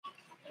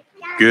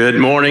Good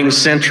morning,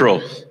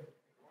 Central.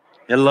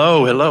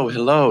 Hello, hello,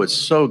 hello. It's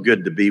so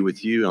good to be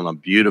with you on a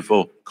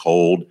beautiful,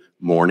 cold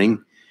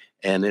morning,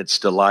 and it's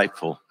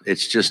delightful.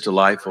 It's just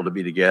delightful to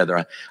be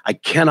together. I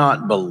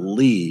cannot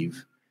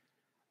believe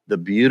the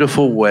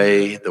beautiful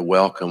way the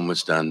welcome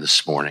was done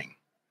this morning,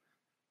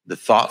 the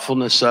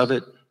thoughtfulness of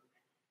it,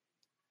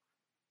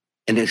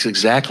 and it's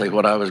exactly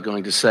what I was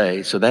going to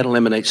say, so that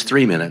eliminates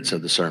 3 minutes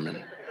of the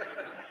sermon.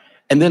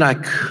 And then I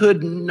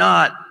could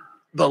not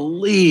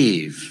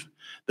believe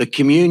the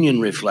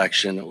communion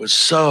reflection. It was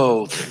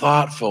so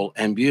thoughtful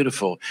and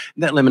beautiful.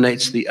 And that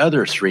eliminates the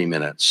other 3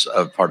 minutes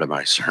of part of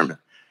my sermon.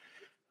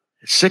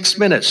 6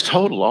 minutes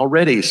total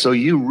already, so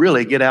you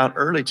really get out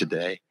early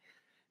today.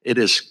 It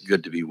is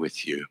good to be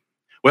with you.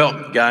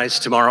 Well, guys,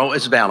 tomorrow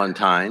is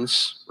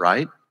Valentine's,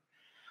 right?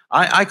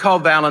 I call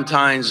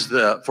Valentine's,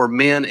 for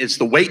men, it's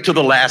the wait till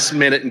the last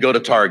minute and go to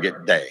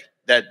Target day.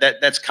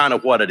 That's kind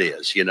of what it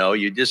is, you know.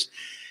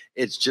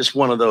 It's just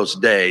one of those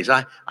days.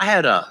 I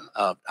have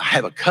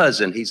a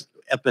cousin. He's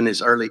up in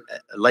his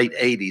late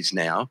 80s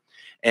now,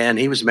 and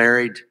he was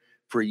married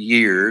for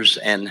years,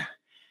 and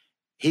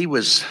he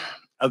was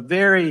a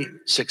very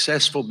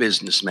successful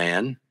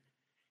businessman.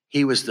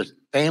 He was the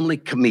family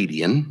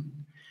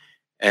comedian,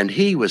 and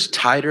he was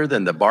tighter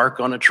than the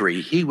bark on a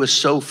tree. He was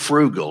so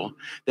frugal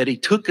that he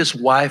took his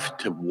wife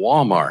to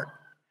Walmart.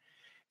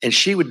 And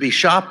she would be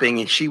shopping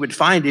and she would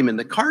find him in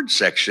the card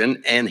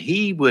section, and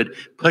he would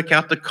pick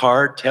out the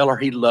card, tell her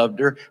he loved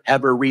her,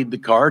 have her read the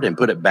card and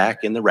put it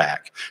back in the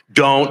rack.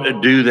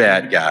 Don't do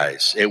that,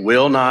 guys. It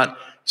will not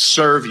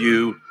serve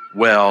you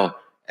well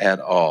at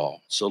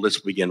all. So let's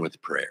begin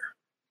with prayer.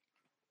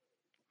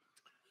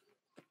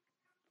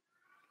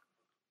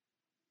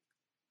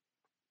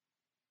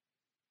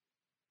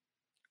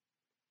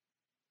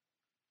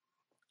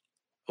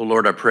 Oh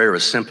Lord, our prayer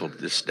is simple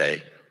this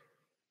day,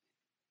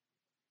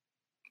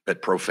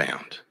 but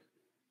profound.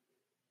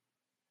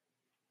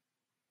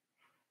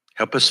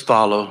 Help us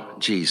follow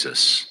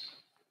Jesus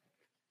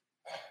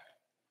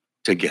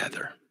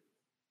together.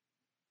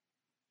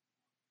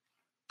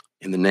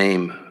 In the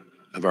name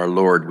of our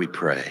Lord, we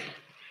pray,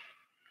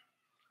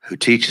 who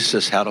teaches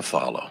us how to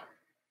follow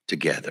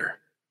together.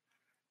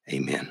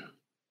 Amen.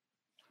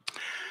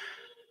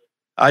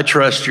 I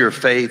trust your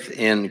faith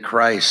in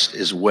Christ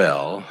as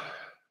well,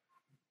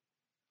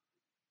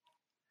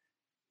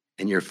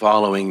 and you're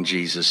following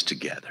Jesus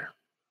together.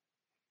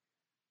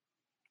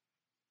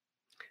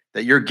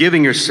 That you're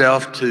giving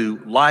yourself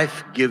to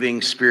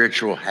life-giving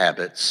spiritual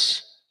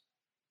habits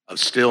of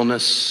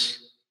stillness,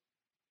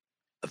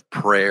 of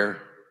prayer,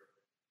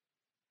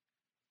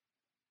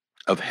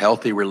 of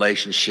healthy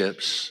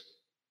relationships,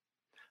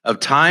 of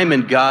time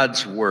in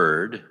God's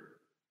Word,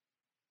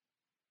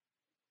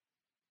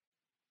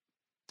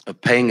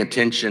 of paying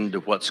attention to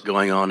what's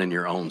going on in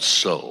your own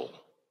soul.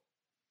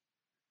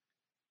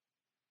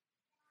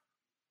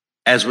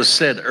 As was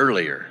said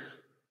earlier,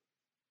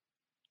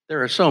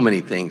 there are so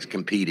many things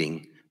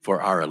competing for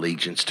our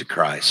allegiance to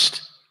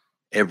Christ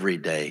every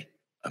day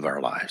of our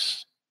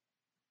lives.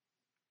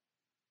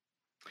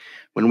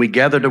 When we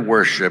gather to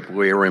worship,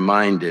 we are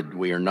reminded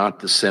we are not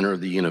the center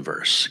of the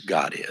universe.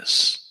 God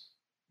is.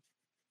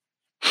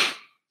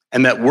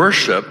 And that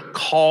worship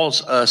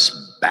calls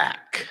us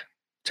back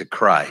to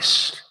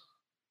Christ.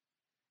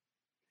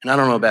 And I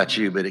don't know about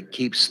you, but it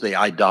keeps the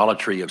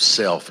idolatry of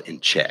self in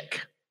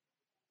check.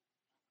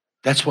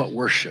 That's what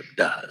worship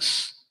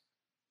does.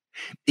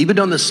 Even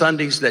on the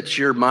Sundays that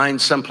your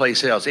mind's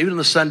someplace else, even on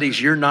the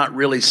Sundays you're not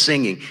really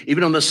singing,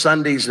 even on the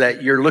Sundays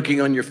that you're looking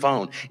on your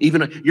phone,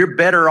 even you're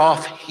better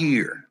off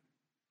here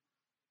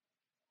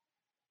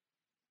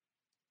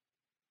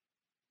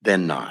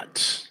than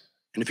not.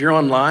 And if you're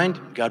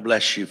online, God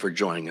bless you for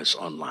joining us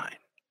online.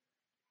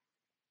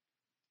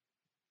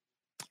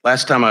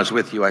 Last time I was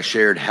with you, I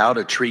shared how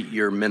to treat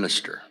your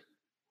minister.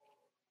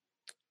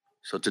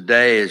 So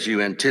today, as you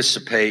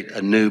anticipate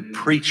a new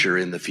preacher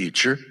in the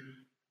future,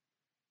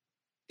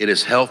 it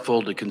is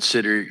helpful to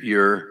consider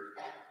your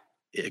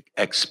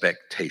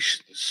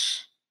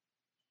expectations.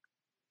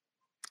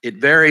 It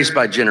varies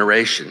by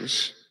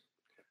generations,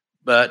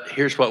 but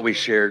here's what we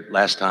shared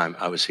last time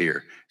I was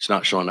here. It's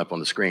not showing up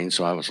on the screen,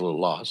 so I was a little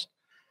lost.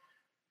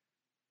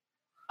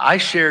 I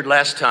shared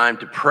last time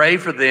to pray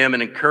for them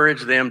and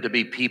encourage them to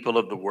be people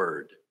of the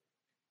Word.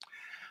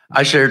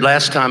 I shared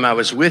last time I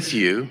was with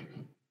you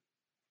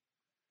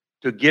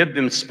to give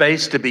them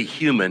space to be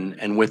human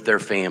and with their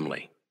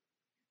family.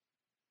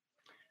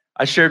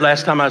 I shared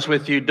last time I was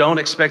with you, don't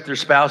expect their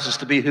spouses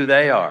to be who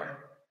they are.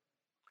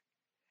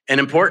 And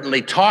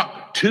importantly,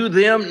 talk to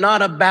them,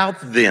 not about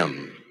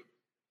them.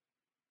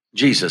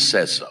 Jesus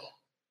says so.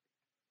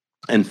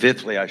 And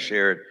fifthly, I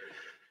shared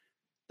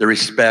the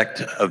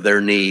respect of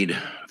their need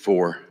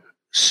for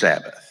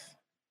Sabbath.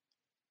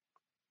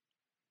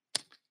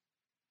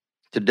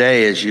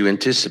 Today, as you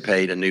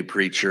anticipate a new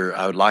preacher,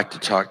 I would like to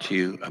talk to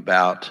you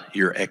about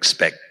your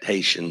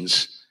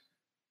expectations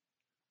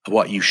of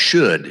what you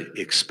should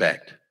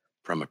expect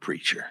from a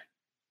preacher.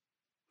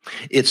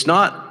 It's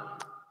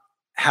not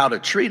how to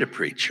treat a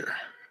preacher.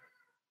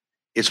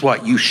 It's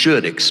what you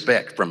should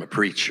expect from a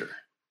preacher.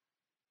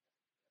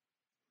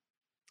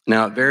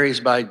 Now, it varies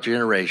by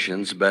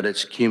generations, but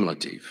it's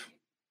cumulative.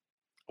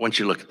 I want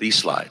you to look at these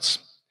slides.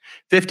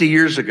 50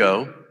 years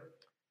ago,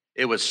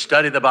 it was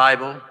study the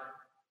Bible,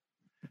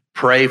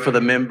 pray for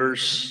the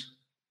members,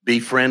 be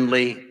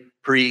friendly,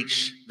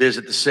 preach,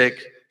 visit the sick,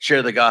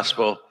 share the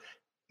gospel,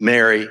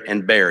 marry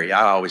and bury.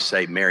 I always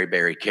say marry,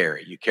 bury,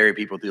 carry. You carry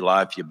people through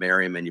life, you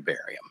marry them, and you bury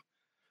them.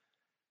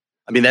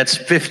 I mean, that's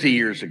 50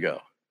 years ago.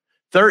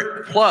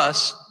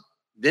 Plus,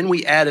 then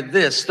we added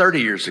this 30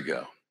 years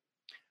ago.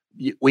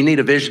 We need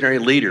a visionary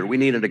leader. We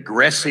need an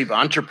aggressive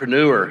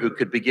entrepreneur who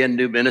could begin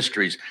new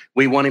ministries.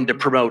 We want him to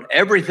promote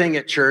everything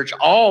at church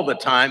all the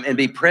time and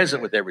be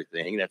present with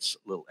everything. That's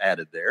a little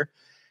added there.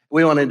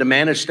 We want him to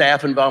manage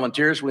staff and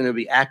volunteers. We want to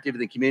be active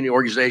in the community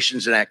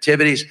organizations and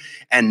activities.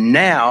 And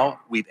now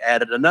we've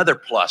added another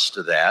plus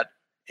to that.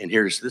 And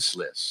here's this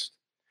list.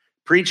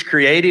 Preach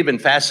creative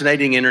and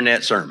fascinating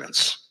internet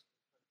sermons.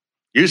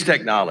 Use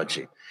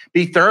technology.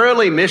 Be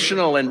thoroughly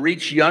missional and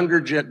reach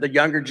the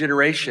younger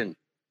generation.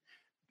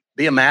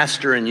 Be a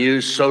master and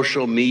use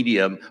social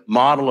media.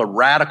 Model a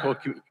radical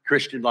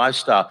Christian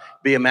lifestyle.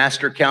 Be a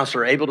master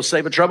counselor, able to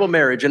save a troubled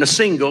marriage in a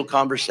single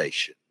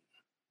conversation.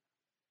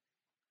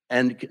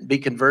 And be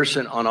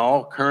conversant on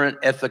all current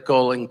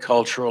ethical and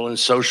cultural and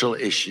social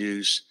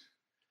issues.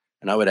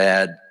 And I would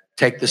add,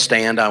 take the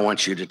stand I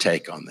want you to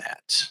take on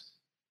that.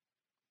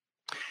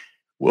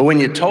 Well,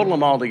 when you total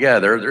them all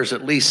together, there's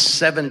at least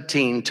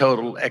 17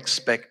 total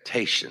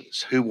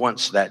expectations. Who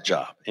wants that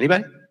job?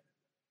 Anybody?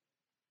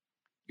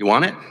 You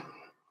want it?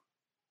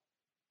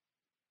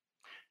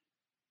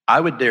 I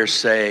would dare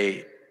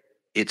say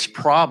it's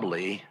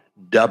probably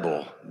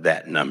double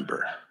that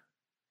number.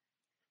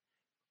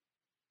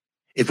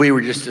 If we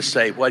were just to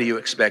say, what do you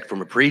expect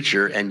from a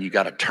preacher? And you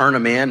got to turn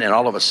them in and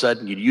all of a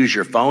sudden you'd use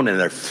your phone and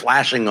they're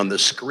flashing on the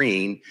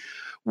screen,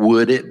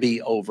 would it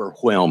be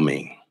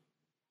overwhelming?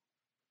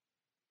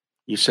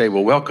 You say,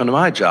 well, welcome to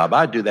my job.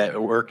 I do that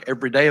at work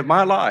every day of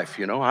my life.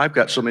 You know, I've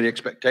got so many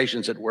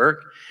expectations at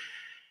work.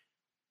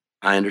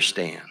 I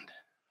understand.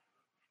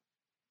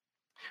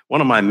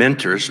 One of my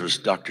mentors was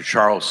Dr.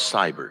 Charles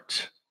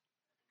Seibert.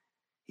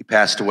 He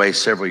passed away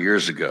several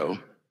years ago.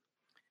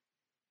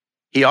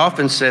 He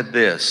often said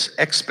this: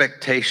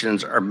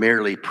 expectations are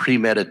merely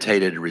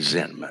premeditated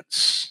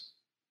resentments.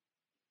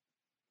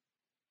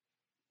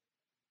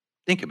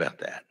 Think about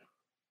that.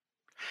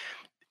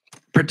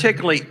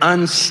 Particularly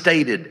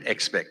unstated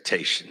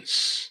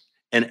expectations.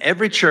 And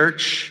every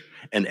church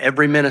and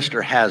every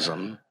minister has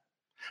them.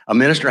 A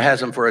minister has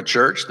them for a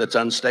church that's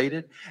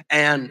unstated,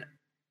 and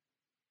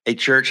a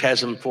church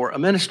has them for a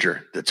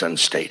minister that's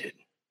unstated.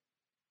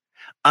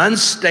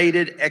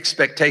 Unstated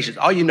expectations.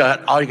 All you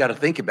got to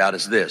think about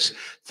is this.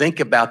 Think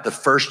about the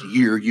first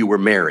year you were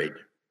married.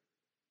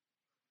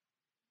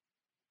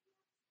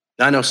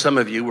 Now, I know some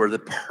of you were the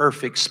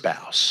perfect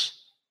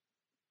spouse.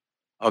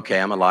 Okay,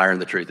 I'm a liar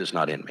and the truth is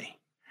not in me.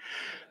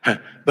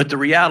 But the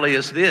reality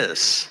is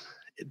this.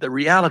 The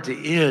reality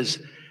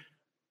is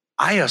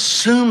I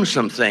assumed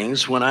some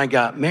things when I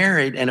got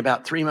married, and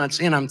about 3 months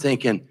in, I'm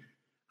thinking,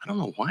 I don't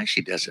know why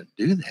she doesn't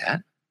do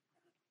that.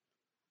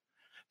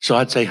 So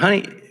I'd say,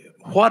 honey,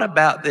 what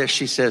about this?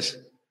 She says,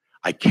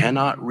 I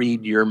cannot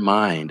read your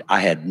mind.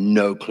 I had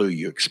no clue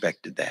you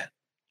expected that.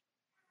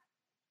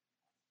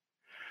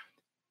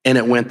 And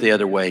it went the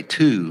other way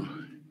too.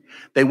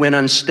 They went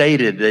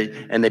unstated,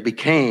 and they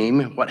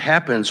became what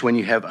happens when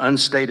you have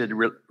unstated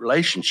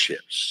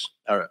relationships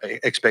or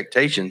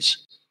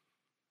expectations.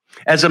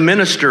 As a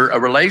minister, a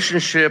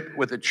relationship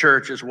with a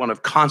church is one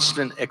of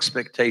constant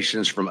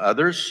expectations from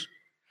others,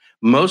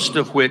 most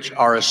of which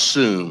are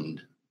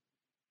assumed.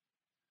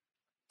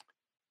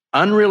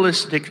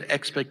 Unrealistic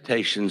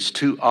expectations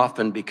too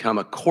often become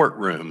a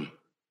courtroom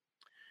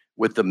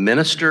with the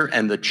minister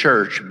and the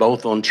church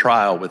both on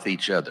trial with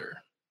each other.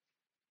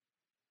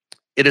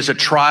 It is a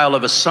trial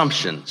of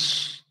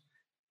assumptions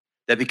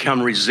that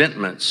become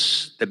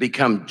resentments, that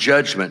become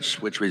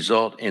judgments, which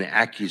result in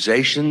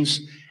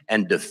accusations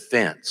and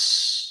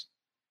defense,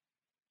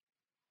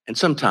 and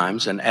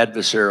sometimes an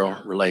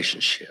adversarial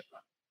relationship.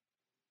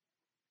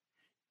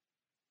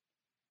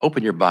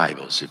 Open your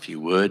Bibles, if you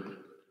would,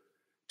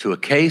 to a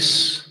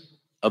case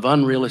of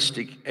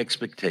unrealistic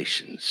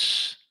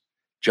expectations.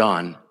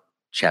 John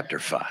chapter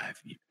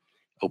 5.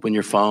 Open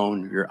your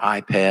phone, your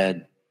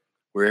iPad,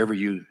 wherever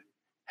you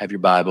have your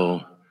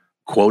Bible,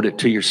 quote it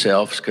to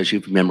yourselves because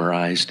you've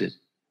memorized it.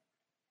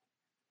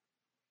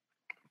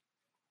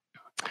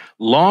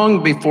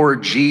 Long before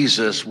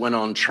Jesus went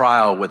on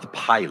trial with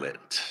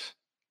Pilate,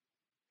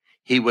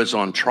 he was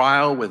on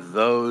trial with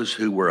those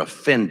who were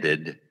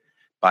offended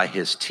by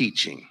his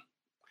teaching,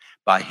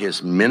 by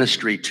his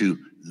ministry to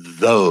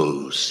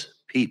those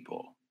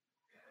people,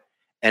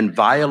 and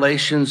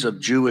violations of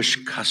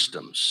Jewish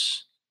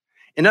customs.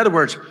 In other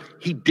words,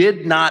 he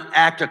did not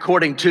act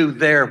according to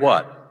their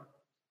what?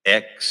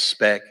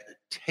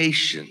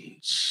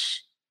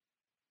 Expectations.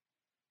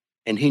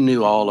 And he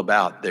knew all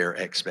about their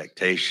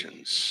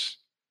expectations.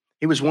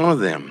 He was one of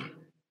them.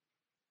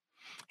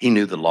 He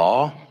knew the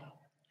law.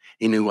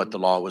 He knew what the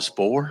law was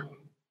for.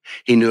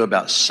 He knew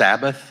about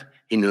Sabbath.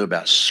 He knew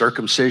about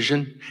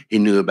circumcision. He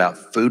knew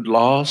about food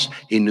laws.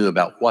 He knew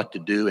about what to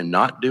do and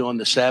not do on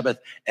the Sabbath,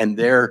 and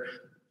their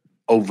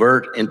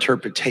overt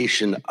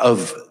interpretation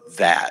of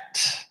that.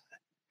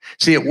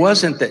 See, it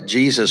wasn't that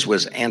Jesus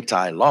was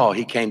anti-law.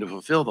 He came to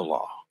fulfill the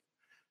law.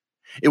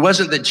 It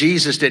wasn't that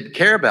Jesus didn't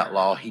care about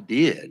law. He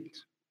did.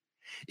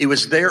 It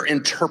was their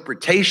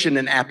interpretation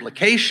and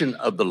application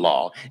of the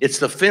law. It's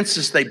the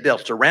fences they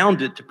built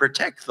around it to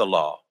protect the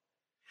law.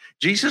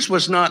 Jesus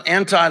was not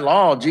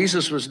anti-law.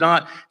 Jesus was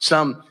not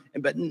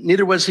but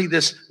neither was he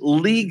this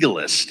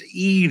legalist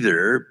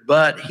either,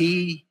 but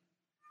he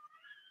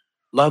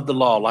loved the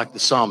law like the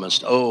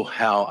psalmist. Oh,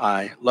 how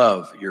I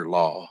love your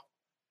law.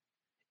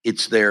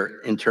 It's their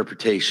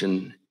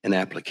interpretation and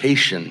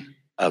application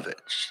of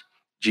it.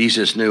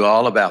 Jesus knew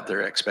all about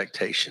their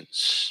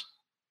expectations.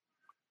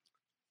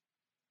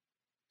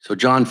 So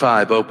John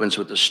 5 opens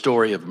with the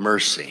story of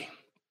mercy,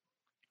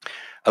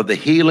 of the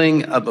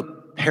healing of a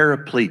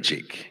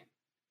paraplegic.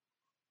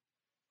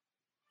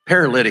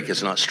 Paralytic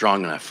is not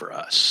strong enough for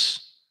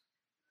us.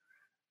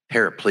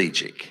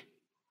 Paraplegic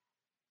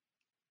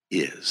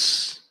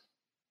is.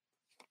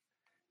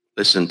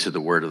 Listen to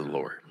the word of the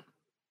Lord.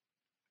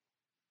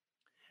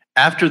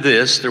 After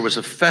this, there was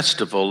a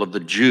festival of the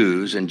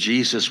Jews, and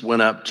Jesus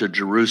went up to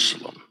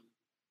Jerusalem.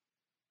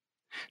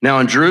 Now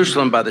in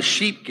Jerusalem, by the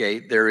sheep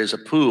gate, there is a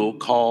pool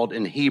called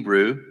in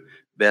Hebrew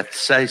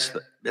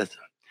Bethesda,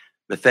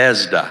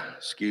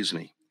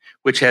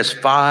 which has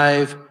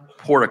 5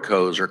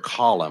 porticos or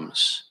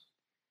columns.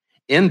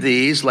 In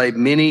these lay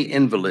many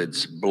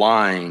invalids,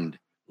 blind,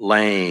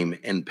 lame,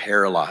 and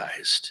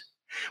paralyzed.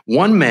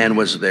 One man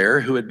was there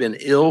who had been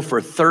ill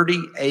for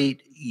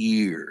 38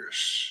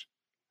 years,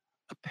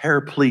 a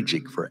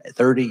paraplegic for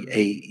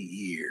 38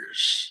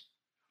 years,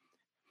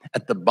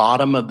 at the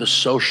bottom of the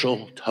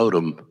social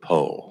totem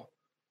pole.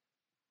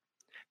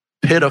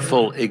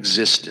 Pitiful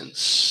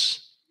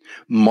existence,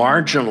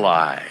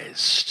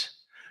 marginalized,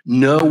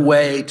 no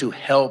way to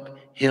help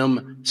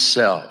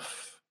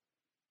himself.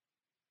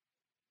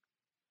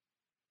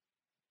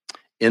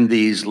 In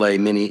these lay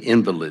many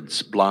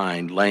invalids,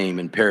 blind, lame,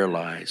 and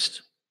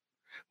paralyzed.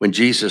 When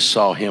Jesus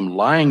saw him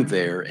lying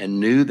there and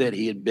knew that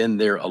he had been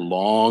there a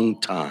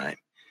long time,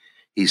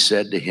 he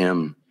said to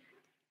him,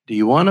 "Do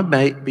you want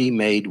to be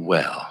made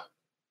well?"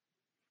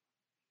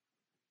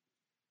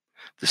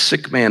 The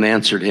sick man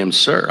answered him,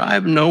 "Sir, I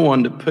have no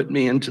one to put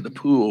me into the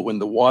pool when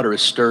the water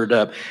is stirred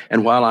up,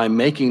 and while I'm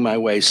making my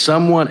way,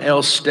 someone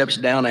else steps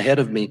down ahead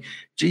of me."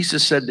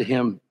 Jesus said to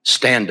him,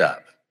 "Stand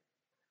up,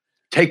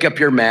 take up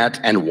your mat,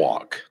 and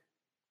walk."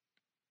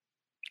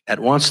 At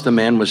once the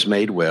man was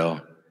made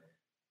well,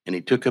 and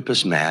he took up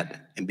his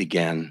mat and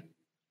began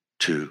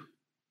to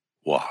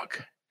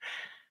walk.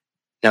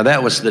 Now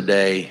that was the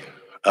day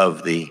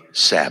of the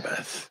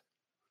Sabbath.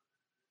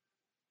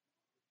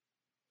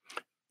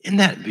 Isn't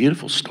that a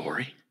beautiful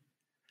story?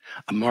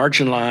 A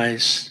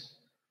marginalized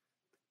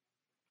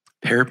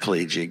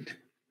paraplegic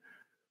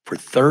for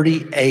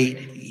 38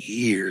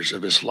 years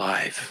of his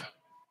life.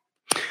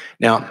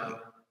 Now,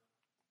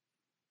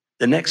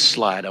 the next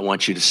slide I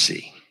want you to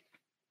see.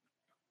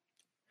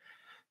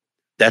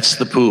 That's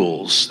the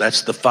pools.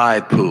 That's the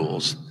 5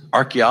 pools.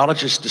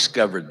 Archaeologists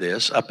discovered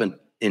this up in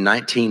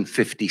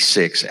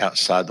 1956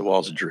 outside the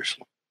walls of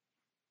Jerusalem,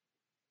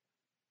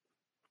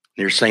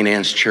 near St.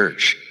 Anne's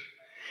Church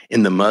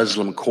in the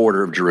Muslim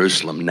quarter of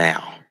Jerusalem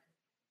now.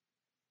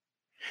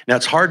 Now,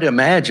 it's hard to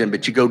imagine,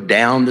 but you go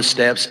down the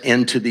steps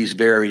into these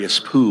various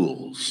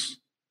pools.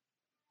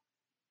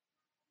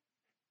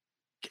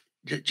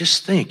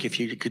 Just think if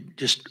you could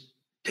just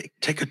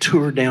take a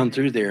tour down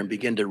through there and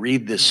begin to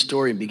read this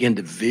story and begin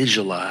to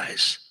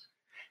visualize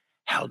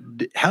how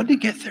did he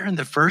get there in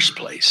the first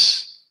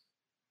place?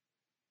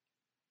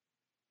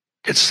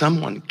 Did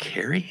someone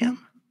carry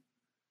him?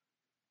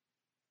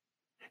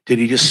 Did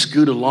he just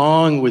scoot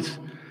along with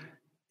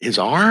his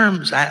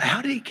arms?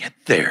 How did he get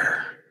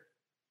there?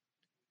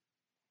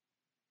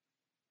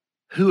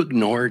 Who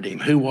ignored him?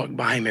 Who walked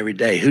by him every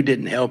day? Who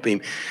didn't help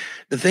him?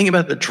 The thing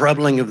about the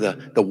troubling of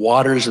the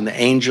waters and the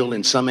angel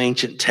in some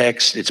ancient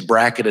text, it's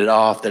bracketed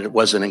off that it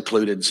wasn't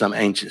included in some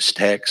ancient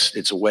text.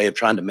 It's a way of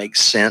trying to make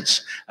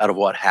sense out of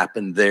what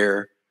happened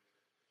there.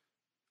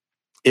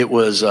 It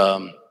was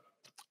a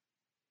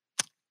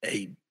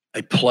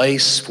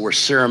place for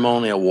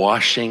ceremonial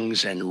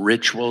washings and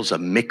rituals. A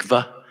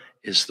mikvah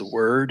is the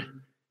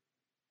word.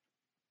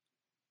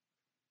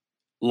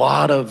 A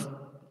lot of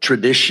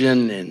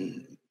tradition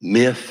and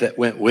myth that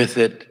went with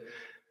it.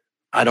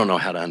 I don't know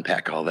how to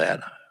unpack all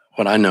that.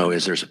 What I know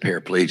is there's a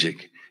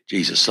paraplegic.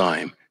 Jesus saw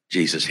him.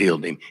 Jesus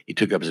healed him. He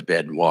took up his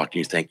bed and walked. And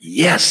you think,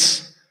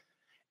 yes.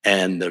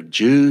 And the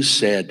Jews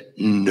said,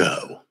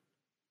 no.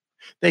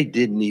 They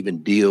didn't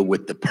even deal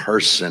with the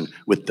person,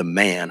 with the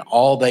man.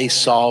 All they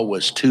saw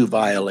was 2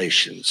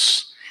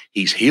 violations.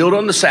 He's healed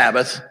on the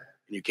Sabbath.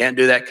 You can't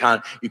do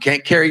that you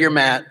can't carry your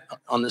mat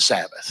on the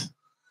Sabbath.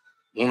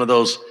 One of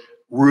those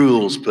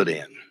rules put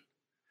in,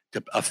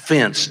 a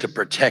fence to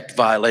protect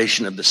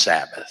violation of the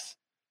Sabbath.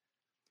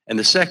 And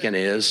the second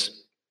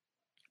is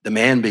The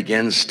man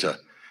begins to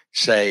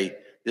say,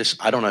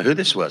 I don't know who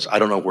this was. I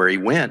don't know where he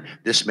went.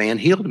 This man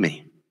healed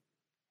me.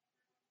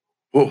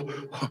 Well,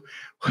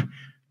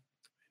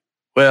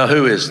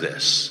 who is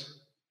this?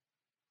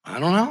 I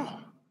don't know.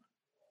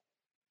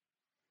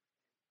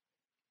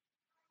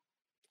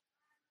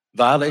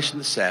 Violation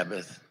of the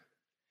Sabbath.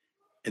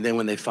 And then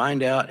when they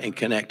find out and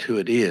connect who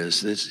it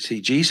is,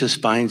 Jesus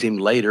finds him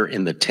later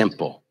in the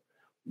temple.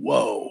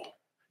 Whoa,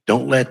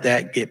 don't let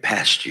that get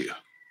past you.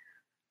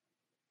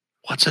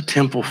 What's a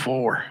temple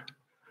for?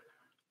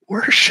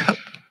 Worship.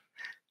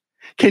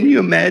 Can you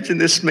imagine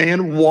this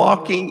man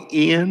walking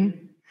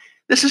in?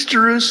 This is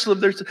Jerusalem.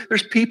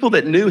 There's people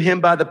that knew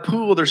him by the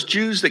pool. There's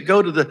Jews that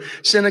go to the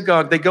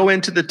synagogue. They go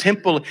into the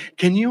temple.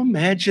 Can you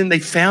imagine they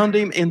found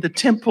him in the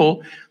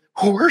temple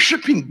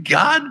worshiping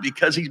God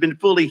because he's been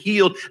fully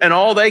healed, and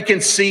all they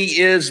can see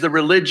is the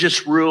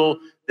religious rule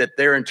that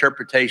their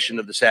interpretation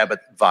of the Sabbath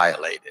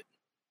violated.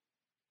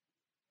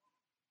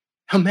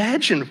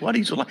 Imagine what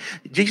he's like.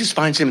 Jesus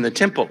finds him in the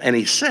temple, and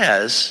he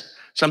says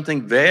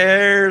something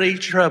very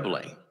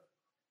troubling.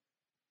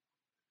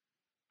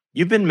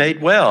 You've been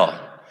made well.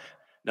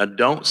 Now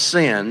don't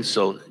sin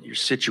so your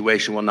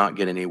situation will not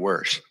get any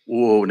worse.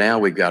 Whoa, now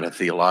we've got a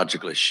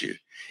theological issue.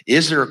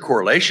 Is there a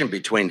correlation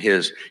between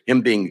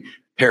him being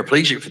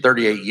paraplegic for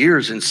 38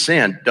 years and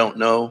sin? Don't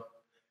know.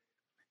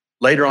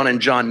 Later on in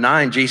John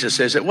 9, Jesus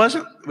says it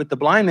wasn't with the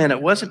blind man.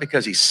 It wasn't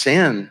because he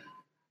sinned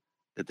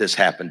that this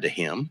happened to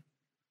him.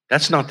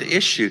 That's not the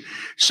issue.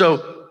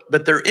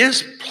 But there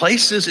is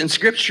places in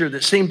Scripture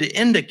that seem to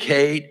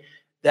indicate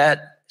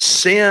that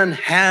sin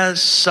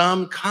has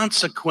some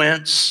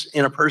consequence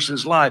in a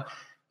person's life.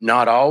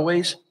 Not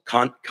always.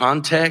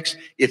 Context.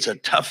 It's a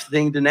tough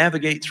thing to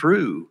navigate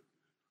through.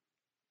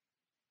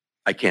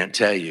 I can't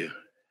tell you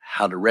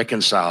how to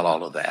reconcile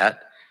all of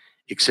that,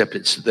 except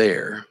it's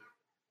there.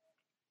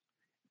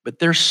 But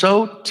they're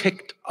so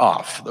ticked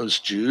off, those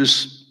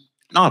Jews,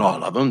 not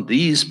all of them,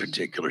 these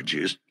particular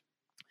Jews,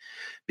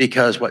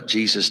 because what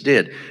Jesus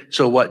did.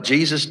 So what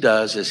Jesus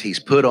does is he's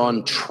put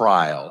on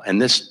trial,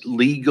 and this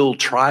legal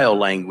trial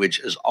language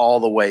is all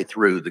the way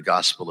through the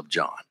Gospel of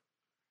John.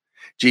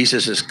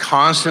 Jesus is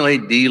constantly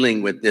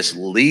dealing with this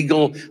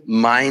legal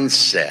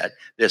mindset,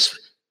 this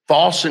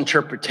false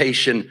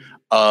interpretation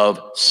of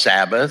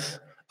Sabbath,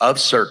 of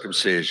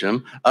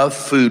circumcision, of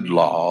food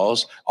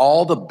laws,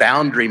 all the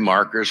boundary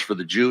markers for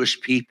the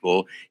Jewish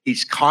people.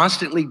 He's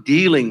constantly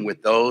dealing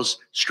with those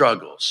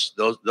struggles,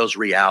 those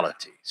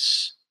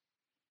realities.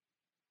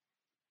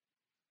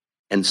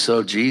 And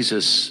so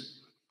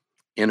Jesus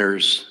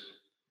enters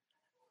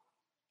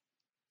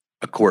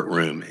a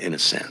courtroom in a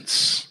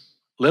sense.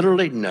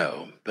 Literally,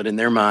 no, but in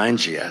their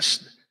minds,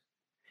 yes.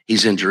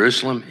 He's in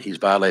Jerusalem. He's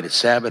violated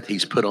Sabbath.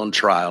 He's put on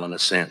trial in a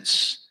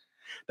sense.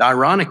 The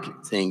ironic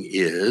thing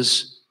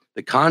is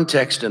the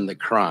context and the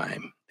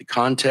crime. The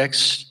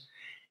context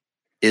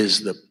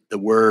is the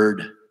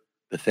word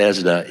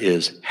Bethesda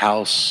is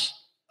house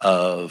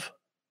of,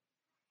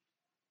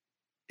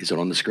 is it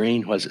on the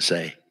screen? What does it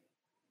say?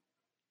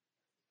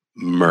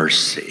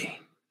 Mercy.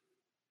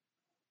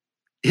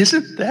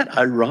 Isn't that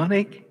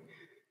ironic?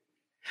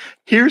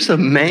 Here's a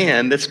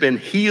man that's been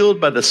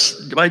healed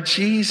by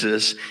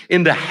Jesus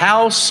in the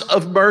house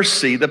of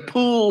mercy, the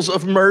pools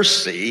of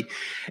mercy,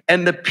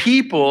 and the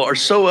people are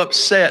so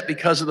upset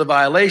because of the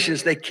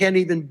violations, they can't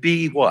even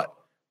be what?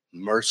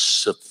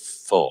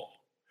 Merciful.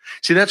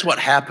 See, that's what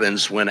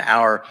happens when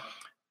our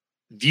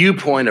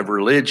viewpoint of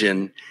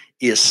religion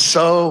is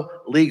so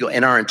legal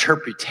and our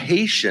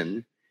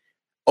interpretation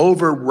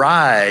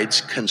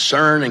overrides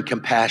concern and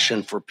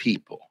compassion for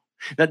people.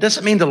 That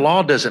doesn't mean the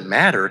law doesn't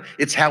matter.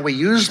 It's how we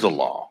use the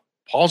law.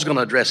 Paul's going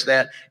to address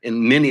that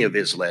in many of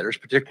his letters,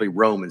 particularly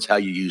Romans, how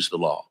you use the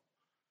law.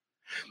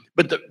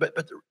 But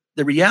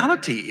the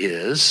reality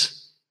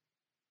is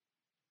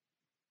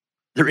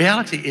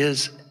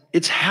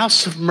it's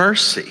house of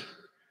mercy.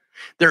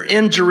 They're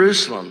in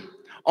Jerusalem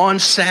on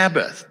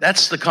Sabbath.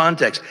 That's the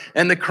context.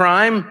 And the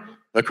crime,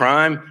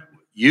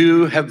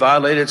 you have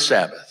violated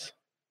Sabbath.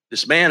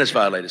 This man has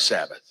violated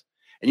Sabbath.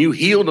 And you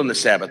healed on the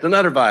Sabbath,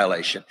 another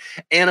violation.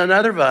 And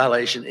another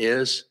violation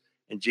is,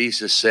 and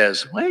Jesus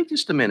says, wait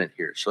just a minute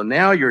here. So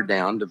now you're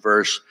down to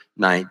verse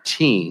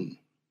 19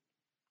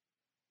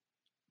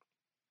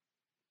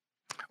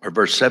 or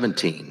verse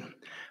 17.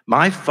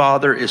 My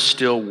Father is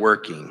still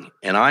working,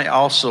 and I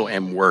also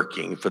am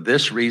working. For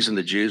this reason,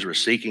 the Jews were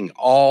seeking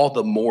all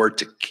the more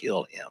to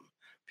kill him.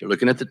 If you're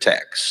looking at the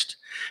text,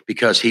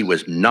 because he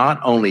was not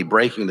only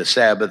breaking the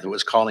Sabbath, it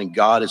was calling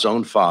God his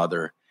own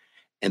Father,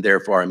 and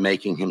therefore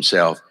making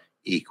himself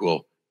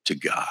equal to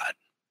God.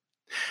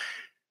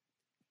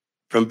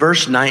 From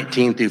verse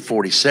 19 through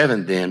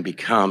 47 then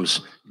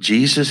becomes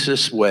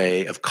Jesus'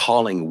 way of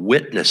calling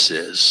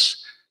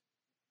witnesses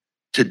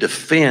to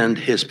defend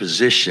his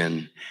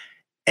position,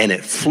 and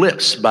it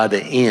flips by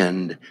the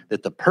end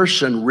that the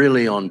person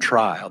really on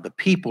trial, the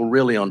people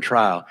really on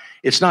trial,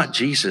 it's not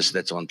Jesus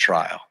that's on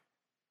trial.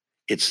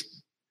 It's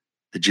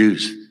the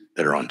Jews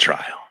that are on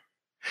trial.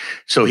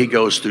 So he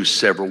goes through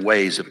several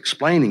ways of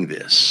explaining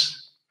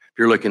this. If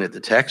you're looking at the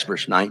text,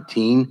 verse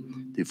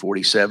 19 through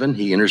 47,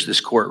 he enters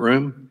this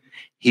courtroom.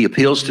 He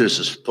appeals to his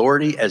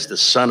authority as the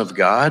Son of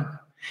God.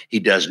 He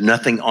does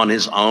nothing on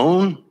his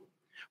own.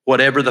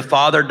 Whatever the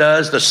Father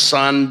does, the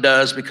Son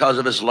does because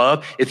of his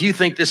love. If you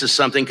think this is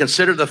something,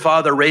 consider the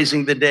Father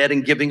raising the dead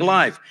and giving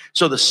life.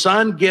 So the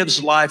Son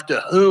gives life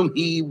to whom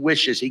he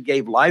wishes. He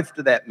gave life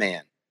to that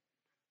man.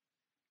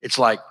 It's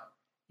like,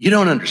 you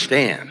don't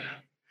understand.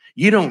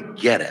 You don't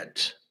get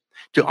it.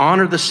 To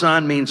honor the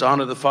Son means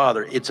honor the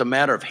Father. It's a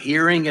matter of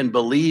hearing and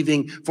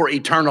believing for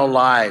eternal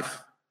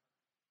life.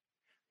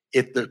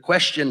 If the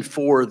question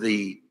for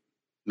the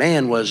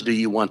man was, do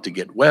you want to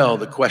get well?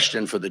 The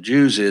question for the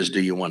Jews is,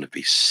 do you want to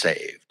be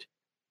saved?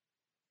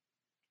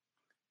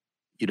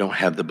 You don't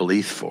have the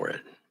belief for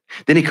it.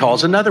 Then he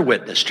calls another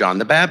witness, John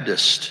the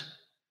Baptist,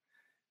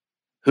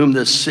 whom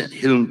they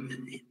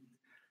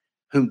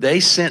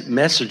sent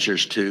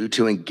messengers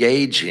to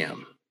engage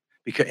him.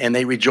 And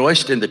they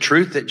rejoiced in the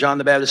truth that John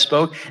the Baptist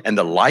spoke and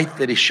the light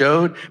that he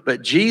showed.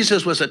 But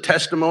Jesus was a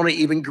testimony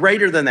even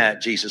greater than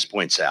that, Jesus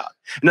points out.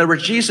 In other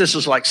words, Jesus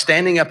is like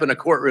standing up in a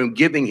courtroom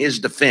giving his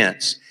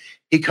defense.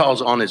 He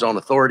calls on his own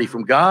authority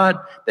from God,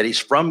 that he's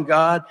from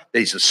God, that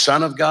he's the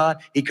Son of God.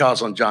 He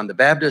calls on John the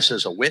Baptist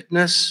as a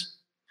witness.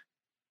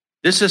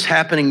 This is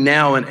happening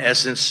now, in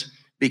essence,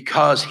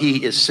 because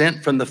he is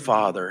sent from the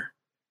Father,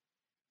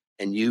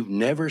 and you've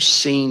never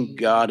seen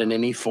God in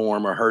any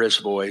form or heard his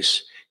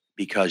voice,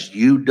 because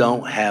you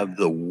don't have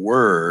the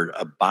word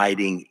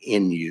abiding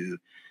in you,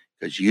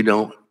 because you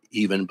don't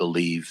even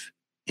believe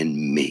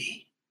in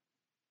me.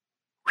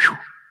 Whew.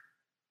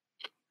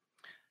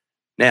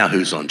 Now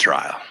who's on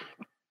trial?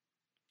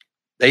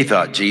 They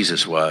thought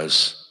Jesus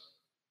was,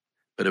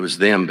 but it was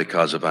them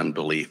because of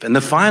unbelief. And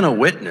the final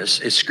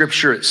witness is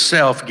Scripture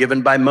itself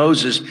given by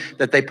Moses,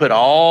 that they put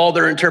all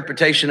their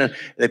interpretation,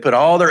 they put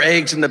all their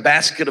eggs in the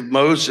basket of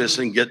Moses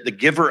and get the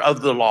giver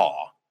of the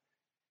law.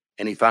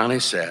 And he finally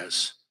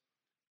says,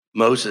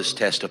 Moses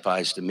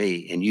testifies to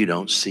me, and you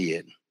don't see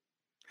it.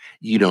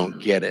 You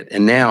don't get it.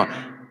 And now,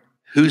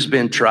 who's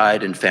been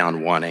tried and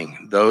found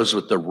wanting? Those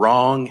with the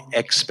wrong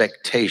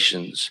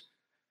expectations,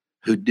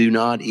 who do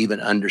not even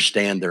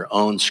understand their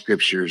own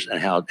scriptures and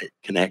how it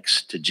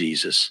connects to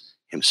Jesus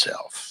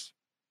himself.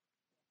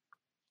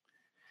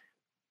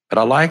 But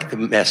I like the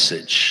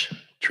Message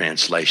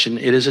translation.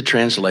 It is a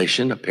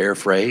translation, a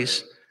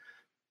paraphrase.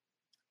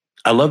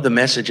 I love the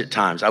Message at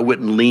times. I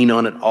wouldn't lean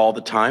on it all the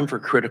time for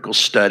critical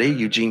study.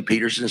 Eugene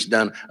Peterson's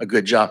done a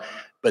good job.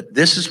 But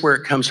this is where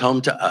it comes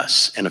home to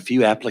us and a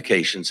few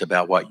applications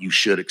about what you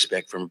should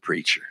expect from a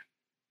preacher.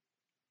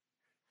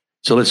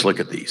 So let's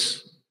look at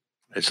these.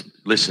 Let's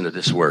listen to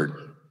this word.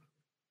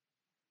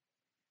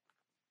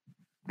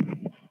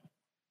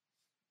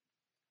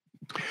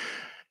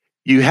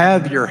 You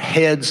have your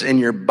heads in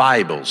your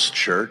Bibles,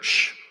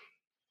 church,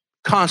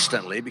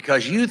 constantly,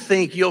 because you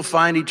think you'll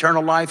find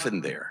eternal life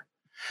in there.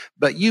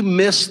 But you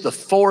miss the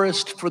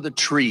forest for the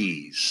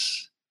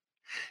trees.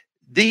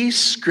 These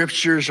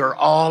scriptures are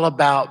all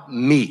about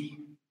me.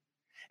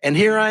 And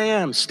here I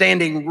am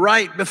standing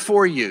right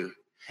before you,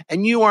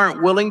 and you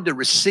aren't willing to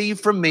receive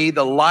from me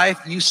the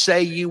life you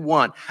say you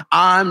want.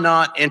 I'm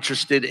not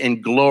interested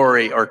in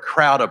glory or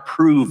crowd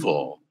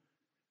approval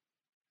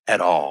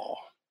at all.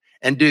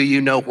 And do you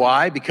know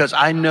why? Because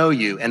I know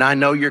you, and I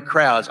know your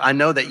crowds. I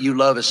know that you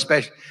love,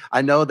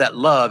 I know that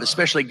love,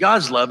 especially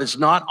God's love, is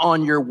not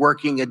on your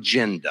working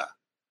agenda.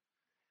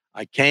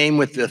 I came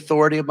with the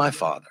authority of my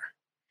Father,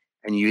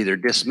 and you either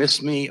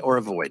dismiss me or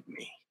avoid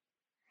me.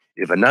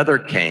 If another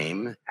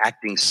came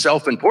acting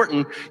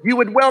self-important, you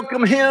would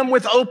welcome him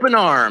with open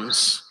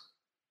arms.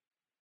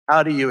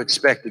 How do you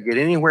expect to get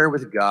anywhere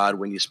with God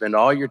when you spend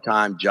all your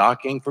time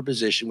jockeying for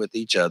position with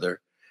each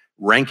other,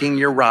 ranking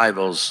your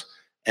rivals,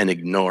 and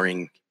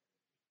ignoring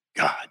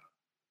God?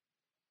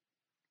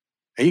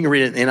 And you can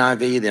read it in the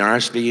NIV, the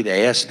RSV, the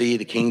ASV,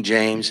 the King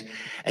James,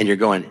 and you're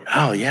going,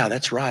 oh, yeah,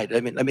 that's right.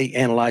 Let me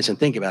analyze and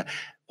think about it.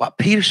 What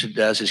Peterson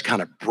does is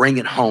kind of bring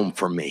it home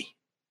for me.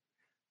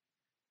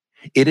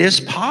 It is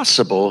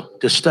possible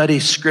to study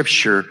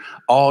Scripture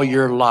all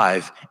your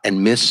life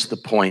and miss the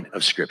point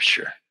of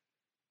Scripture.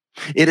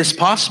 It is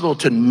possible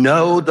to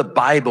know the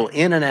Bible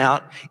in and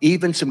out,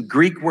 even some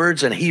Greek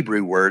words and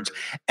Hebrew words,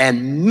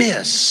 and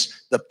miss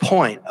the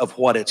point of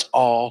what it's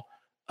all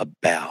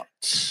about.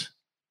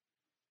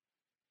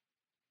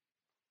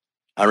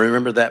 I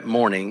remember that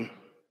morning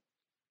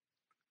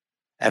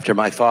after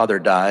my father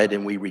died,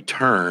 and we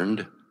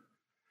returned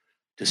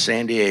to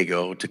San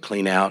Diego to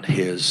clean out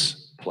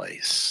his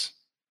place,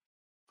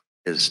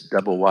 his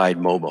double-wide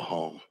mobile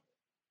home.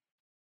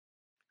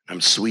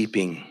 I'm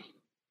sweeping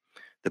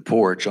the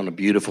porch on a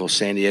beautiful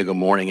San Diego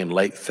morning in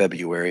late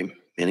February,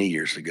 many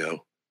years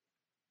ago.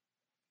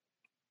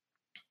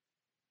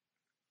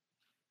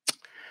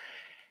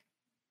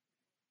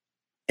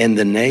 And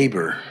the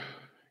neighbor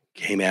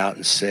came out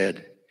and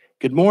said,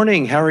 "Good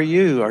morning, how are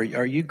you?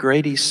 Are you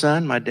Grady's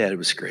son?" My dad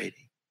was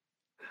Grady.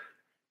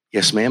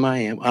 "Yes, ma'am, I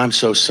am." "I'm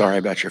so sorry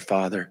about your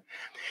father.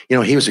 You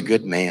know, he was a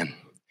good man.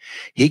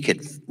 He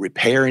could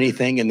repair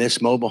anything in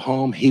this mobile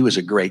home. He was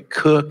a great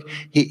cook.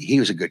 He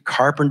was a good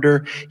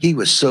carpenter. He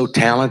was so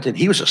talented.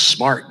 He was a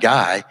smart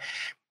guy.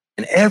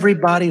 And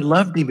everybody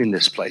loved him in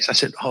this place. I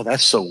said, oh,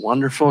 that's so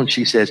wonderful. And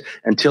she says,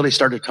 until he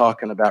started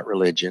talking about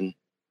religion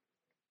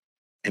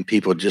and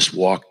people just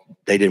walked,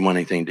 they didn't want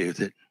anything to do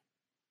with it.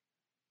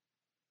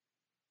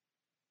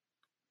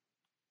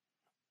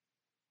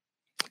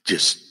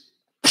 Just,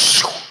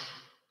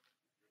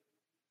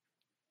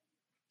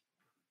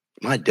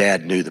 my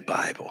dad knew the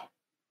Bible.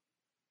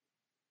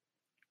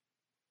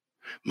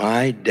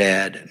 My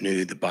dad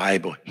knew the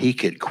Bible. He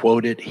could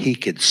quote it. He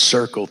could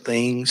circle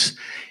things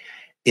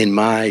in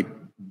my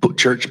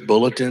church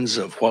bulletins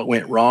of what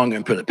went wrong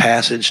and put a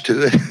passage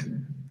to it.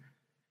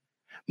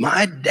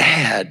 My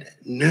dad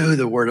knew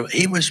the word.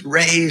 He was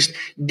raised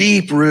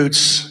deep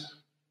roots,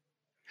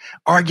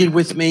 argued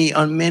with me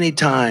on many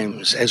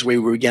times as we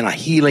began a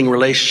healing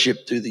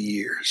relationship through the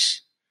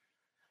years.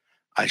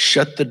 I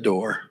shut the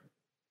door.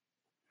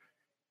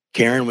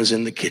 Karen was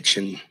in the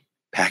kitchen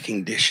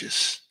packing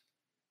dishes.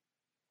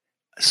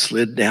 I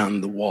slid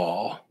down the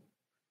wall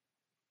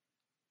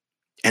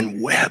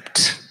and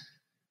wept.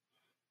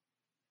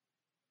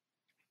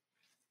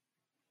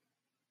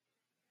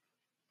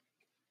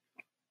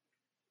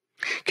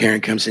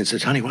 Karen comes in and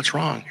says, honey, what's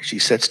wrong? She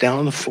sits down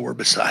on the floor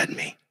beside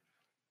me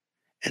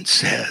and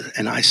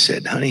I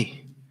said,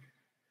 honey,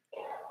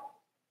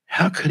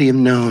 how could he have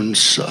known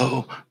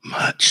so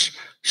much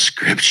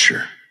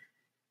scripture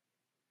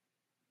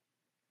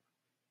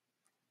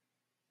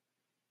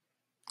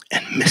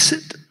and miss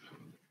it?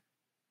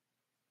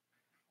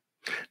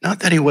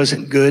 Not that he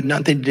wasn't good,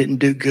 not that he didn't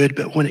do good,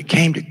 but when it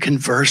came to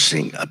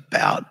conversing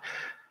about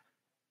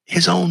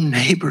his own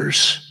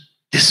neighbors,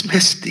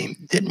 dismissed him,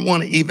 didn't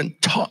want to even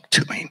talk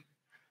to him.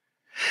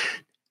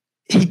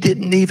 He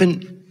didn't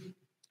even,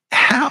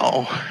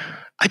 how?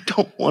 I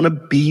don't want to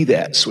be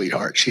that,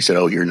 sweetheart. She said,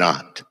 oh, you're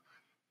not.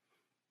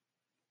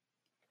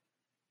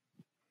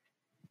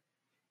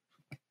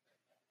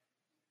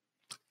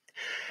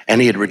 And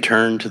he had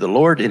returned to the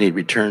Lord, and he'd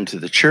returned to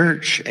the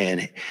church,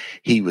 and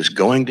he was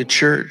going to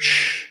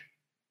church.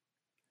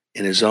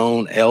 And his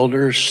own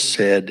elders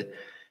said,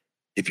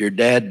 if your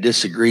dad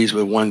disagrees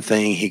with one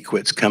thing, he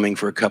quits coming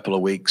for a couple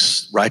of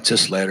weeks, writes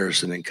us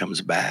letters, and then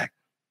comes back.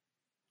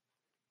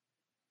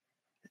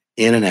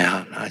 In and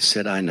out. I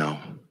said, I know.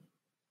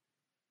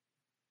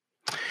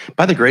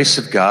 By the grace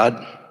of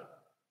God,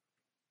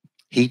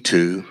 he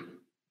too,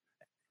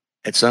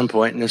 at some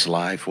point in his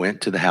life,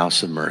 went to the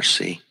house of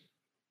mercy.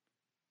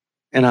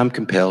 And I'm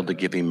compelled to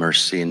give him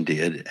mercy and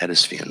did at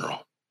his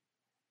funeral.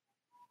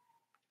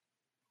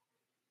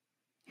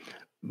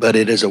 But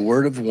it is a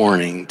word of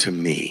warning to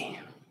me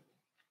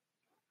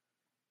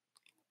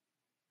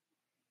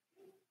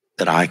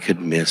that I could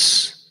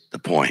miss the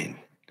point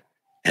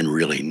and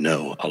really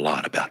know a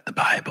lot about the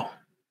Bible.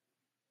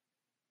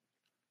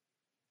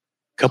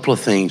 A couple of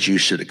things you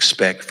should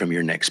expect from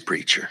your next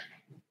preacher.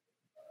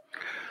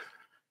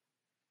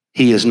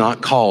 He is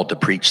not called to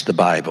preach the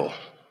Bible.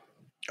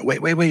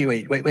 Wait.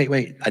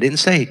 I didn't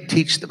say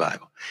teach the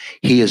Bible.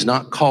 He is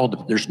not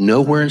called. There's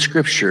nowhere in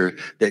Scripture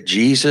that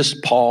Jesus,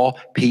 Paul,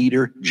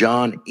 Peter,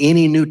 John,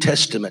 any New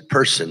Testament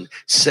person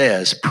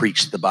says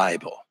preach the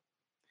Bible.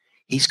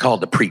 He's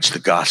called to preach the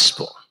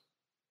gospel.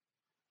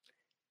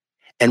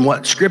 And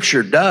what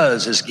Scripture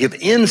does is give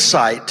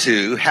insight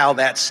to how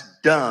that's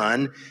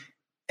done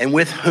and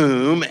with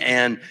whom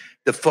and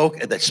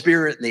the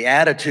spirit and the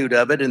attitude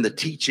of it and the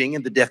teaching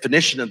and the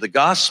definition of the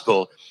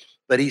gospel.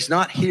 But he's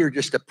not here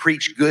just to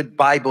preach good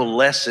Bible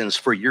lessons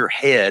for your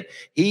head.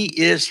 He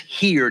is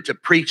here to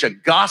preach a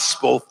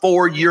gospel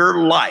for your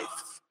life.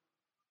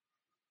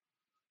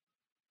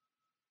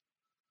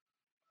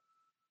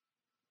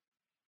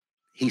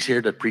 He's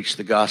here to preach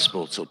the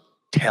gospel. So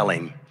tell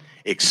him,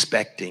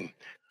 expect him,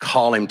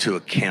 call him to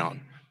account,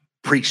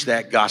 preach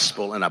that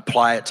gospel and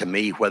apply it to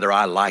me whether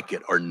I like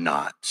it or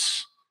not.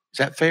 Is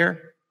that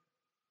fair?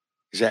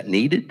 Is that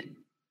needed?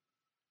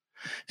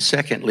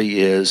 Secondly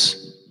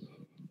is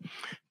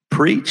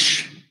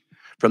preach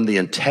from the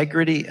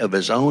integrity of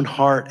his own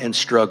heart and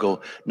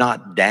struggle,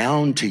 not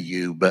down to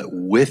you, but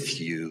with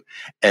you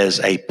as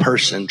a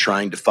person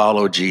trying to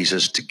follow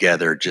Jesus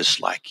together just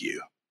like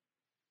you.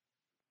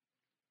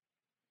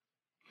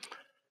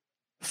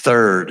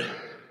 Third,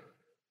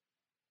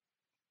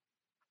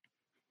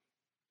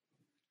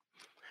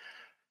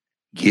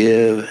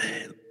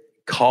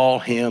 call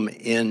him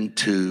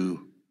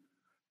into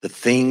the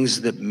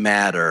things that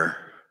matter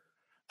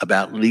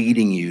about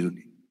leading you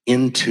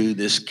into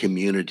this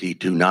community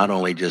to not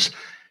only just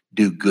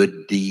do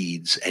good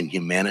deeds and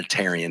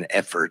humanitarian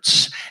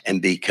efforts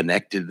and be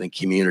connected in the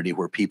community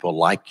where people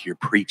like your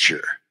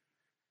preacher,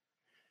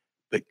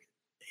 but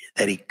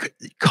that he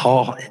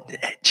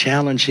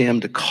challenge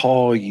him to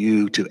call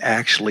you to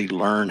actually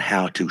learn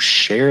how to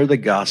share the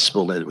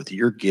gospel with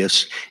your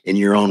gifts in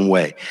your own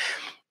way.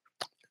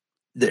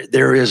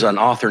 There is an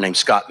author named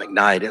Scott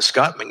McKnight, and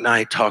Scott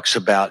McKnight talks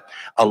about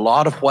a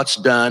lot of what's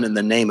done in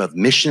the name of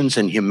missions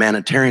and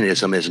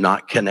humanitarianism is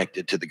not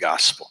connected to the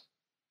gospel.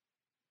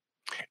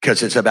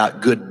 because it's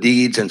about good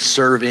deeds and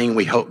serving.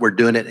 We hope we're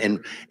doing it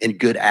in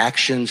good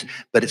actions,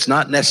 but it's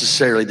not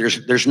necessarily,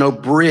 there's no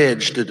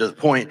bridge to the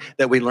point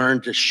that we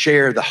learn to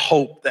share the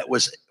hope that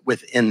was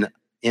within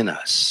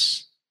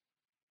us.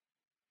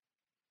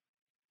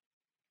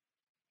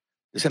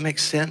 Does that make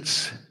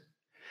sense?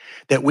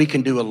 That we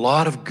can do a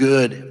lot of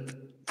good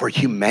for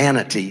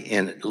humanity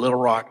in Little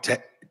Rock,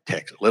 Texas.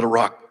 Little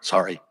Rock,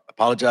 sorry,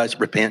 apologize,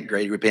 repent,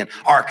 Grady, repent,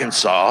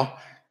 Arkansas.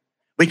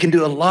 We can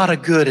do a lot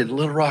of good in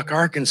Little Rock,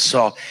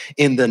 Arkansas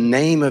in the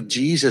name of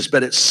Jesus.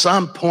 But at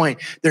some point,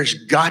 there's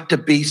got to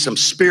be some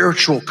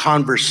spiritual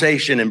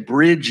conversation and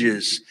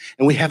bridges.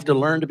 And we have to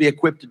learn to be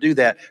equipped to do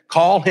that.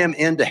 Call him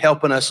into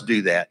helping us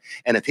do that.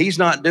 And if he's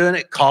not doing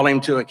it, call him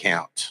to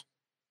account.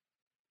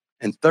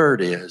 And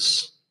third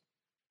is,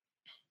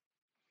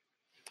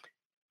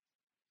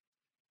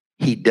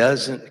 he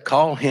doesn't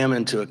call him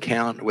into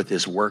account with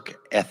his work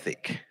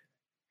ethic.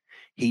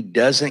 He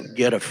doesn't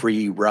get a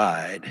free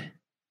ride.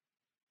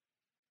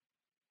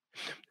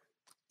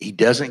 He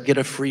doesn't get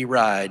a free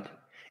ride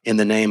in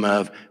the name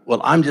of,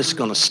 well, I'm just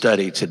going to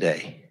study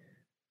today.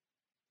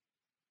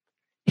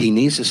 He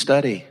needs to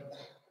study.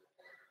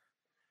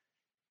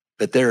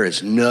 But there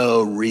is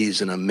no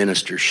reason a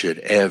minister should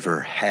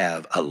ever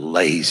have a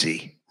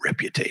lazy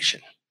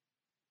reputation.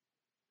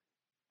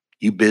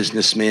 You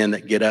businessmen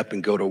that get up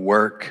and go to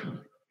work,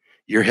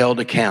 you're held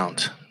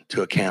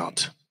to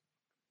account.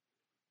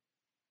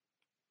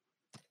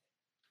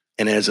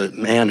 And as a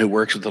man who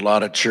works with a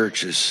lot of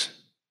churches,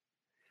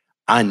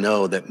 I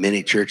know that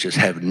many churches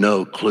have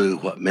no clue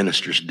what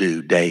ministers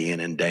do day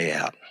in and day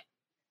out.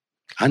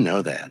 I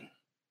know that.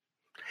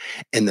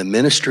 And the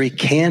ministry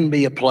can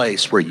be a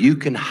place where you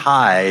can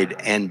hide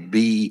and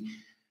be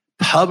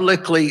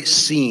publicly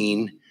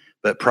seen,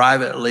 but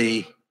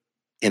privately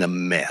in a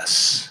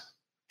mess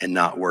and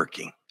not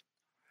working.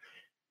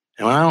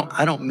 And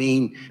I don't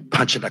mean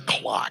punching a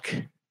clock,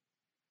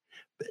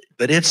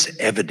 but it's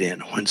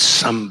evident when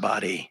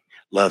somebody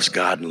loves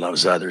God and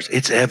loves others.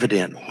 It's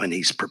evident when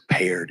he's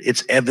prepared.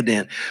 It's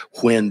evident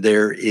when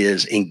there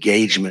is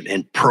engagement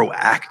and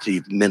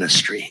proactive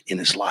ministry in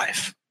his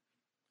life.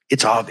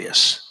 It's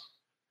obvious.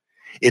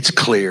 It's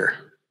clear.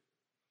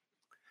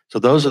 So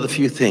those are the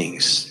few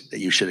things that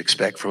you should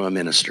expect from a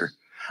minister.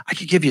 I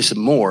could give you some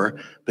more,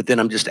 but then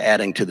I'm just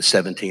adding to the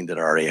 17 that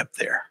are already up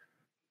there.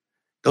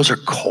 Those are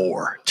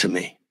core to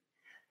me.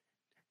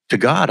 To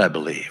God, I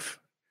believe.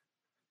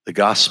 The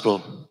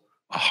gospel,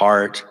 a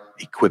heart,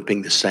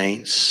 equipping the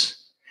saints,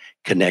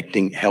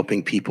 connecting,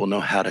 helping people know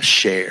how to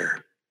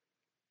share.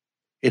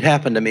 It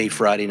happened to me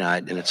Friday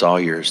night, and it's all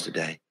yours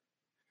today.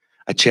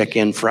 I check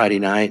in Friday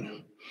night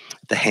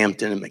at the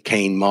Hampton and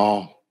McCain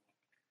Mall.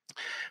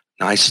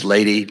 Nice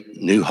lady,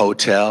 new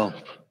hotel.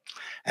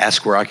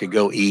 Asked where I could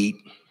go eat.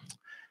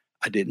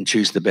 I didn't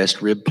choose the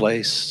best rib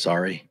place.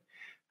 Sorry.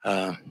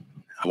 I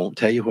won't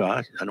tell you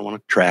why. I don't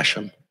want to trash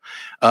them.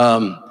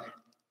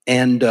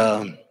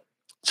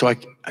 So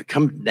I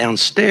come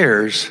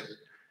downstairs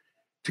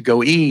to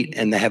go eat,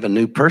 and they have a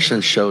new person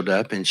showed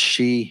up, and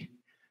she,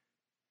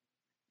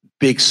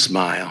 big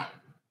smile,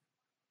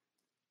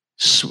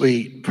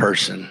 sweet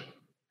person.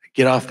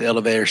 Get off the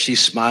elevator.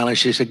 She's smiling.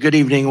 She said, "Good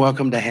evening.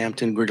 Welcome to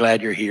Hampton. We're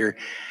glad you're here."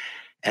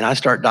 And I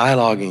start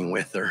dialoguing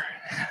with her.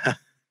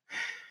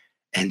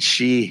 And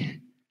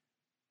she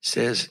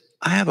says,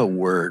 "I have a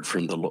word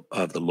from the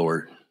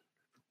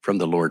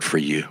Lord for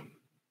you."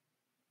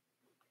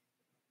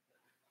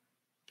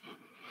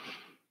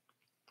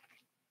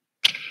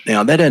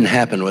 Now, that doesn't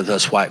happen with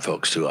us white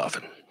folks too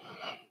often.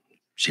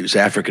 She was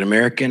African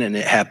American, and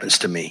it happens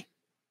to me.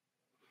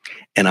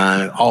 And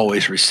I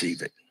always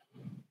receive it.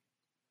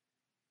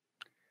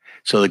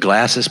 So the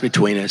glass is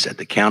between us at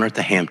the counter at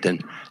the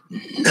Hampton.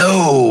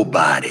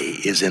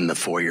 Nobody is in the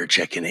foyer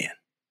checking in.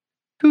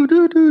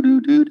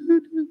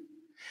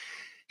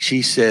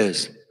 She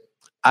says,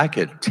 "I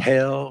could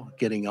tell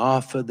getting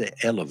off of the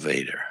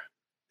elevator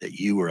that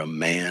you were a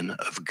man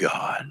of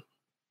God."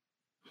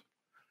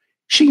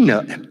 She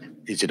knows.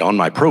 Is it on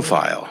my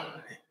profile?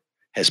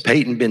 Has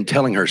Peyton been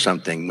telling her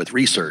something with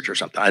research or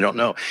something? I don't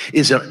know.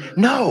 Is it?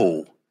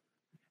 No.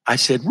 I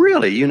said,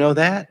 "Really? You know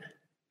that?"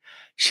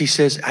 She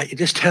says, "I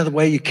just tell the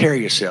way you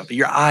carry yourself.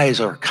 Your eyes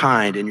are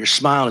kind and your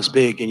smile is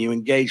big and you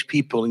engage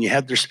people and you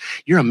have this,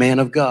 you're a man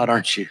of God,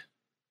 aren't you?"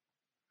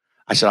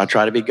 I said, "I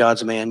try to be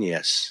God's man,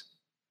 yes."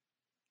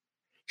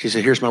 She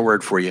said, "Here's my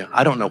word for you.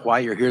 I don't know why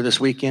you're here this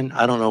weekend.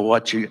 I don't know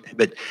what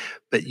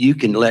but you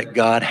can let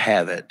God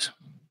have it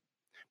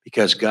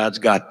because God's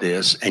got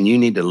this, and you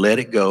need to let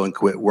it go and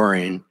quit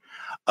worrying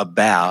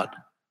about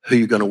who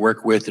you're going to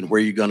work with and where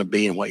you're going to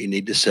be and what you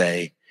need to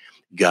say.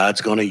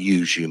 God's going to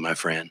use you, my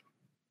friend."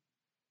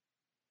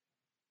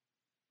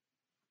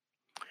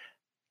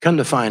 Come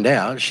to find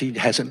out, she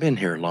hasn't been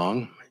here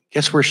long.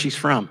 Guess where she's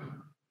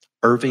from?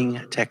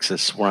 Irving,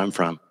 Texas, where I'm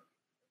from.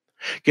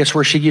 Guess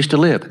where she used to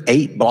live?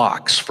 8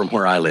 blocks from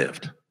where I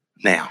lived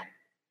now.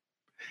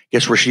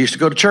 Guess where she used to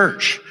go to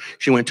church?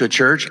 She went to a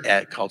church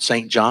called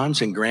St.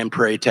 John's in Grand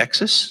Prairie,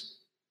 Texas.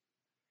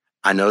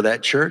 I know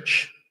that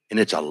church. And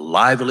it's a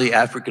lively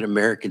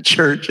African-American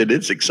church, and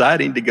it's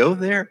exciting to go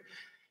there.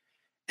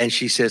 And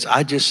she says,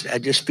 I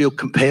just feel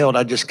compelled.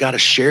 I just got to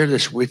share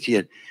this with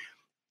you.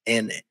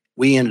 And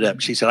we ended up,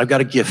 she said, I've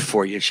got a gift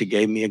for you. She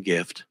gave me a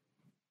gift.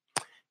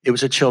 It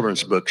was a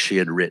children's book she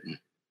had written.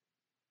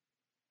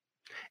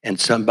 And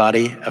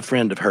somebody, a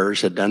friend of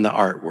hers, had done the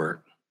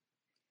artwork.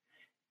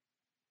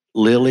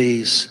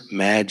 Lily's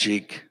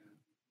Magic,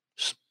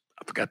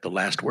 I forgot the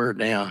last word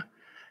now,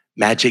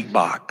 Magic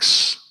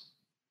Box.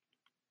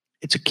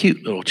 It's a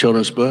cute little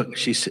children's book.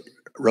 She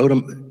wrote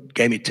them,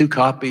 gave me 2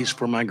 copies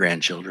for my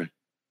grandchildren.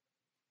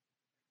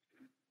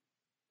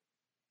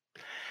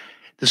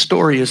 The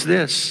story is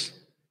this.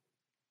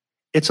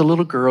 It's a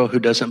little girl who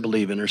doesn't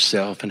believe in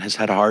herself and has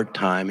had a hard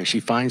time, and she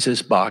finds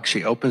this box,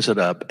 she opens it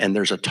up, and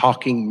there's a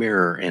talking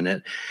mirror in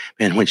it.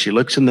 And when she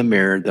looks in the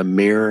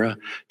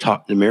mirror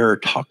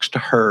talks to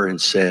her and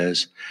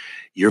says,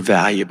 you're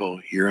valuable,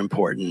 you're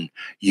important,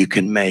 you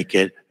can make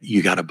it,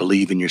 you got to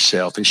believe in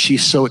yourself. And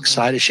she's so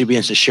excited, she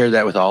begins to share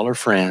that with all her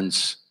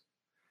friends,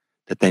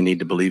 that they need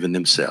to believe in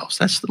themselves.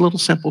 That's the little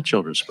simple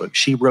children's book.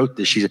 She wrote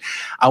this. She said,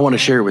 I want to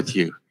share with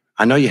you.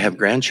 I know you have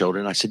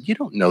grandchildren. I said, you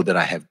don't know that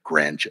I have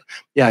grandchildren.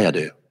 Yeah, I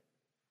do.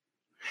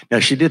 Now,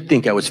 she did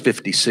think I was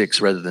 56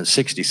 rather than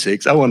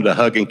 66. I wanted to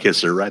hug and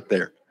kiss her right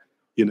there,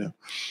 you know.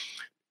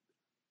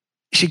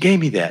 She gave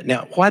me that.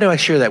 Now, why do I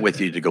share that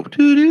with you? To go,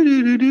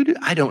 doo-doo-doo-doo-doo?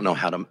 I don't know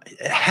how to.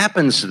 It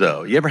happens,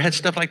 though. You ever had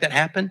stuff like that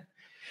happen?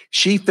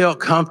 She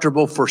felt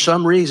comfortable for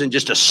some reason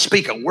just to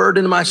speak a word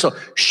into my soul.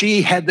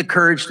 She had the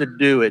courage to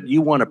do it.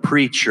 You want a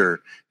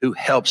preacher who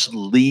helps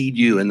lead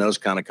you in those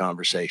kind of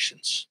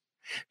conversations,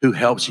 who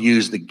helps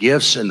use the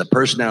gifts and the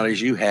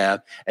personalities you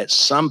have. At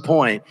some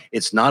point,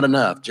 it's not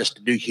enough just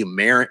to do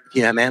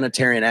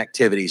humanitarian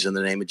activities in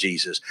the name of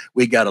Jesus.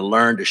 We got to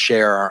learn to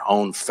share our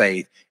own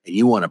faith, and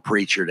you want a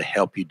preacher to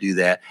help you do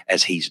that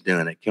as he's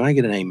doing it. Can I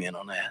get an amen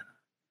on that?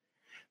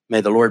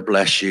 May the Lord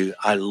bless you.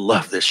 I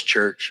love this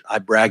church. I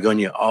brag on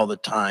you all the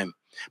time.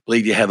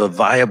 Believe you have a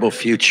viable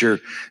future.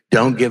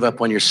 Don't give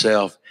up on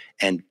yourself,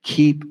 and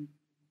keep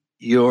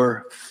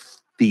your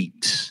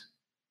feet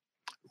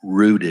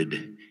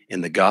rooted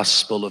in the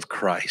gospel of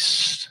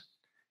Christ.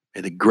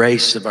 May the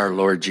grace of our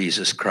Lord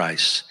Jesus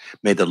Christ,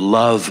 may the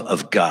love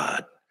of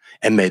God,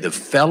 and may the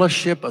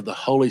fellowship of the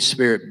Holy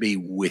Spirit be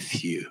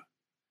with you.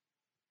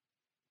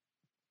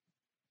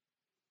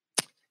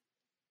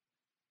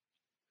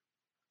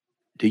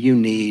 Do you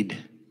need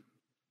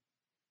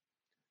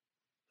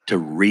to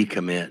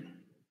recommit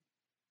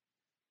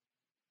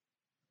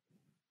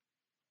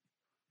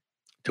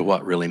to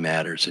what really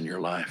matters in your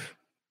life?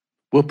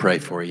 We'll pray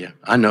for you.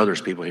 I know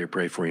there's people here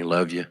pray for you and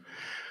love you.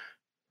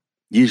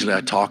 Usually I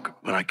talk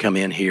when I come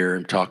in here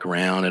and talk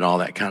around and all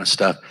that kind of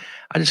stuff.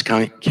 I just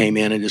came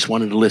in and just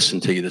wanted to listen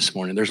to you this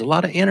morning. There's a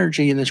lot of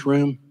energy in this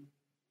room.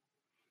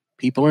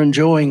 People are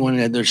enjoying one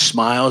another. There's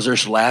smiles,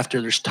 there's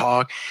laughter, there's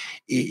talk.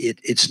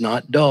 It's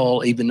not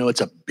dull, even though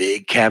it's a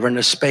big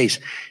cavernous space.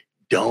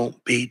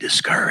 Don't be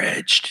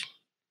discouraged.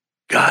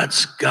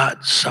 God's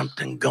got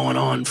something going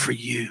on for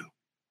you.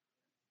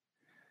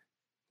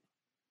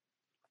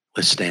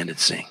 Let's stand and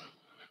sing.